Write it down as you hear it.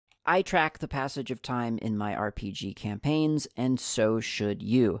I track the passage of time in my RPG campaigns, and so should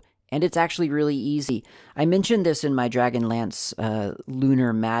you. And it's actually really easy. I mentioned this in my Dragonlance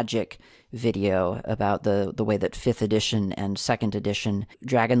Lunar Magic video about the way that 5th edition and 2nd edition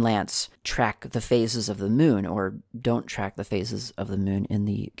Dragonlance track the phases of the moon, or don't track the phases of the moon in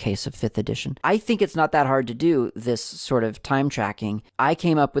the case of 5th edition. I think it's not that hard to do this sort of time tracking. I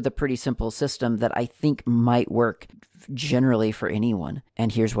came up with a pretty simple system that I think might work generally for anyone.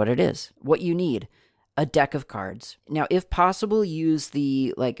 And here's what it is. What you need: a deck of cards. Now, if possible, use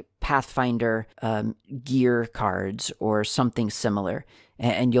the Pathfinder gear cards or something similar,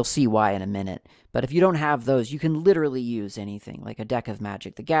 and you'll see why in a minute. But if you don't have those, you can literally use anything, like a deck of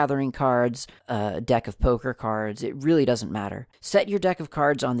Magic the Gathering cards, a deck of poker cards. It really doesn't matter. Set your deck of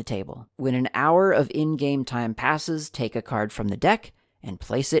cards on the table. When an hour of in-game time passes, take a card from the deck and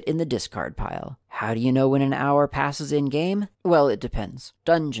place it in the discard pile. How do you know when an hour passes in-game? Well, it depends.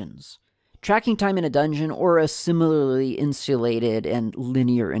 Dungeons. Tracking time in a dungeon or a similarly insulated and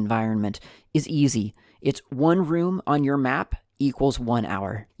linear environment is easy. It's one room on your map equals 1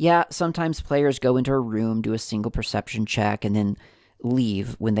 hour. Yeah, sometimes players go into a room, do a single perception check, and then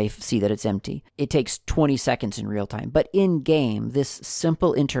leave when they see that it's empty. It takes 20 seconds in real time. But in-game, this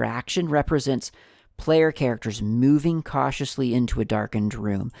simple interaction represents player characters moving cautiously into a darkened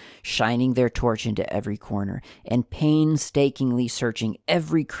room, shining their torch into every corner, and painstakingly searching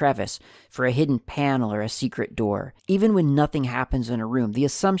every crevice for a hidden panel or a secret door. Even when nothing happens in a room, the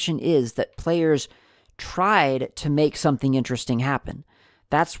assumption is that players tried to make something interesting happen.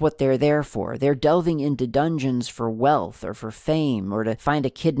 That's what they're there for. They're delving into dungeons for wealth or for fame or to find a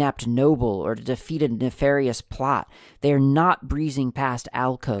kidnapped noble or to defeat a nefarious plot. They're not breezing past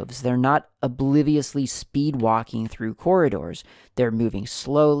alcoves. They're not obliviously speed walking through corridors. They're moving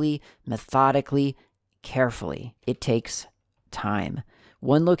slowly, methodically, carefully. It takes time.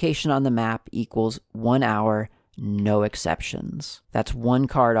 One location on the map equals 1 hour, no exceptions. That's one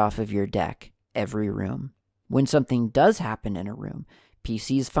card off of your deck, every room. When something does happen in a room,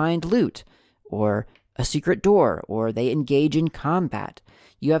 PCs find loot, or a secret door, or they engage in combat,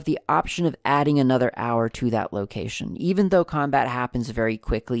 you have the option of adding another hour to that location. Even though combat happens very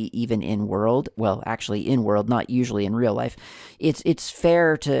quickly, even in-world, well, actually in-world, not usually in real life, it's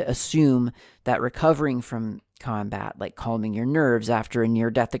fair to assume that recovering from combat, like calming your nerves after a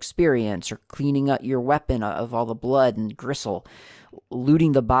near-death experience, or cleaning up your weapon of all the blood and gristle,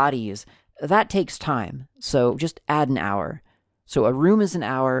 looting the bodies, that takes time, so just add an hour. So a room is an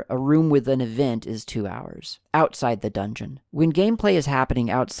hour, a room with an event is 2 hours. Outside the dungeon. When gameplay is happening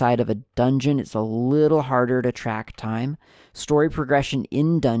outside of a dungeon, it's a little harder to track time. Story progression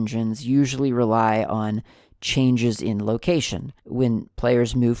in dungeons usually rely on changes in location. When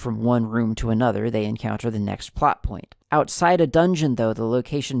players move from one room to another, they encounter the next plot point. Outside a dungeon, though, the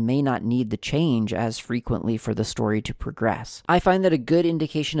location may not need the change as frequently for the story to progress. I find that a good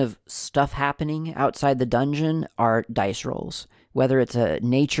indication of stuff happening outside the dungeon are dice rolls. Whether it's a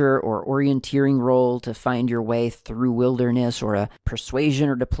nature or orienteering roll to find your way through wilderness, or a persuasion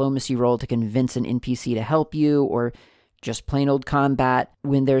or diplomacy roll to convince an NPC to help you, or just plain old combat,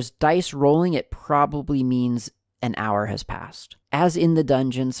 when there's dice rolling, it probably means an hour has passed. As in the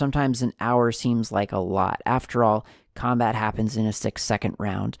dungeon, sometimes an hour seems like a lot. After all, combat happens in a 6-second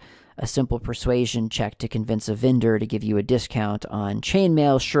round. A simple persuasion check to convince a vendor to give you a discount on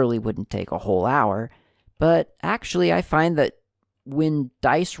chainmail surely wouldn't take a whole hour. But actually, I find that when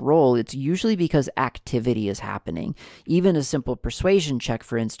dice roll, it's usually because activity is happening. Even a simple persuasion check,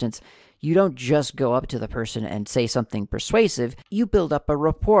 for instance, you don't just go up to the person and say something persuasive. You build up a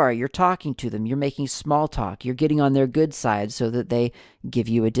rapport. You're talking to them. You're making small talk. You're getting on their good side so that they give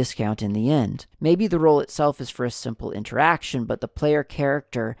you a discount in the end. Maybe the roll itself is for a simple interaction, but the player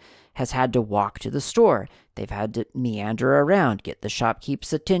character has had to walk to the store. They've had to meander around, get the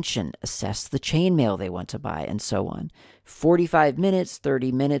shopkeep's attention, assess the chainmail they want to buy, and so on. 45 minutes,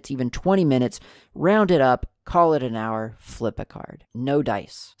 30 minutes, even 20 minutes, round it up, call it an hour, flip a card. No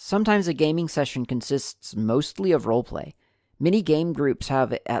dice. Sometimes a gaming session consists mostly of roleplay. Many game groups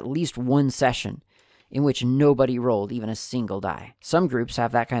have at least one session in which nobody rolled even a single die. Some groups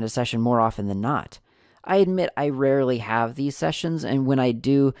have that kind of session more often than not. I admit I rarely have these sessions, and when I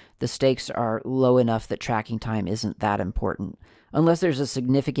do, the stakes are low enough that tracking time isn't that important. Unless there's a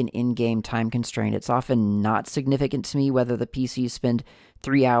significant in-game time constraint, it's often not significant to me whether the PCs spend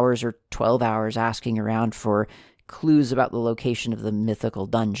 3 hours or 12 hours asking around for clues about the location of the mythical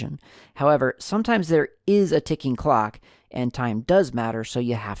dungeon. However, sometimes there is a ticking clock, and time does matter, so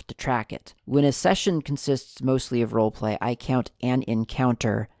you have to track it. When a session consists mostly of roleplay, I count an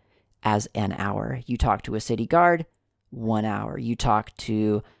encounter as an hour. You talk to a city guard, 1 hour. You talk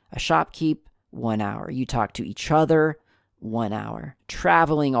to A shopkeep, 1 hour. You talk to each other, 1 hour.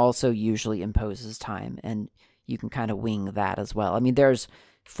 Traveling also usually imposes time, and you can kind of wing that as well. I mean, there's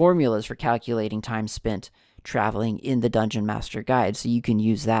formulas for calculating time spent traveling in the Dungeon Master Guide, so you can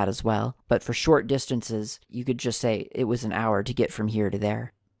use that as well. But for short distances, you could just say it was an hour to get from here to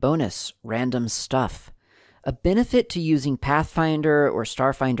there. Bonus, random stuff. A benefit to using Pathfinder or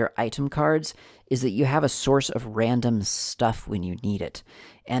Starfinder item cards is that you have a source of random stuff when you need it.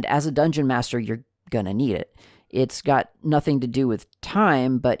 And as a Dungeon Master, you're gonna need it. It's got nothing to do with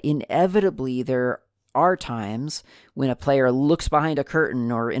time, but inevitably there are times when a player looks behind a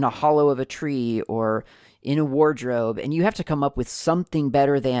curtain or in a hollow of a tree or in a wardrobe, and you have to come up with something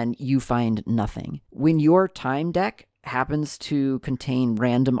better than you find nothing. When your time deck happens to contain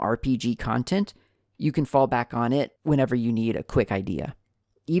random RPG content, you can fall back on it whenever you need a quick idea.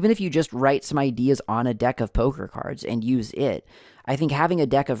 Even if you just write some ideas on a deck of poker cards and use it, I think having a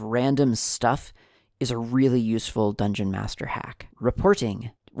deck of random stuff is a really useful Dungeon Master hack.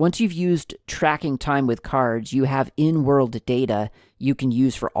 Reporting. Once you've used tracking time with cards, you have in-world data you can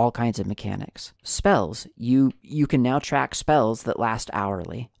use for all kinds of mechanics. Spells. You can now track spells that last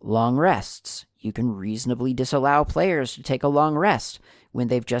hourly. Long rests. You can reasonably disallow players to take a long rest when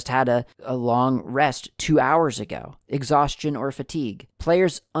they've just had a long rest 2 hours ago. Exhaustion or fatigue.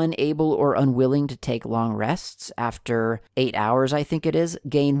 Players unable or unwilling to take long rests after 8 hours, I think it is,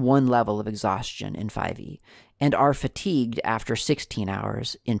 gain 1 level of exhaustion in 5e, and are fatigued after 16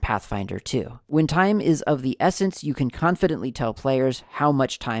 hours in Pathfinder 2. When time is of the essence, you can confidently tell players how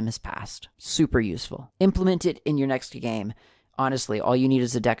much time has passed. Super useful. Implement it in your next game. Honestly, all you need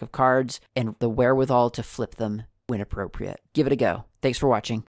is a deck of cards and the wherewithal to flip them when appropriate. Give it a go. Thanks for watching.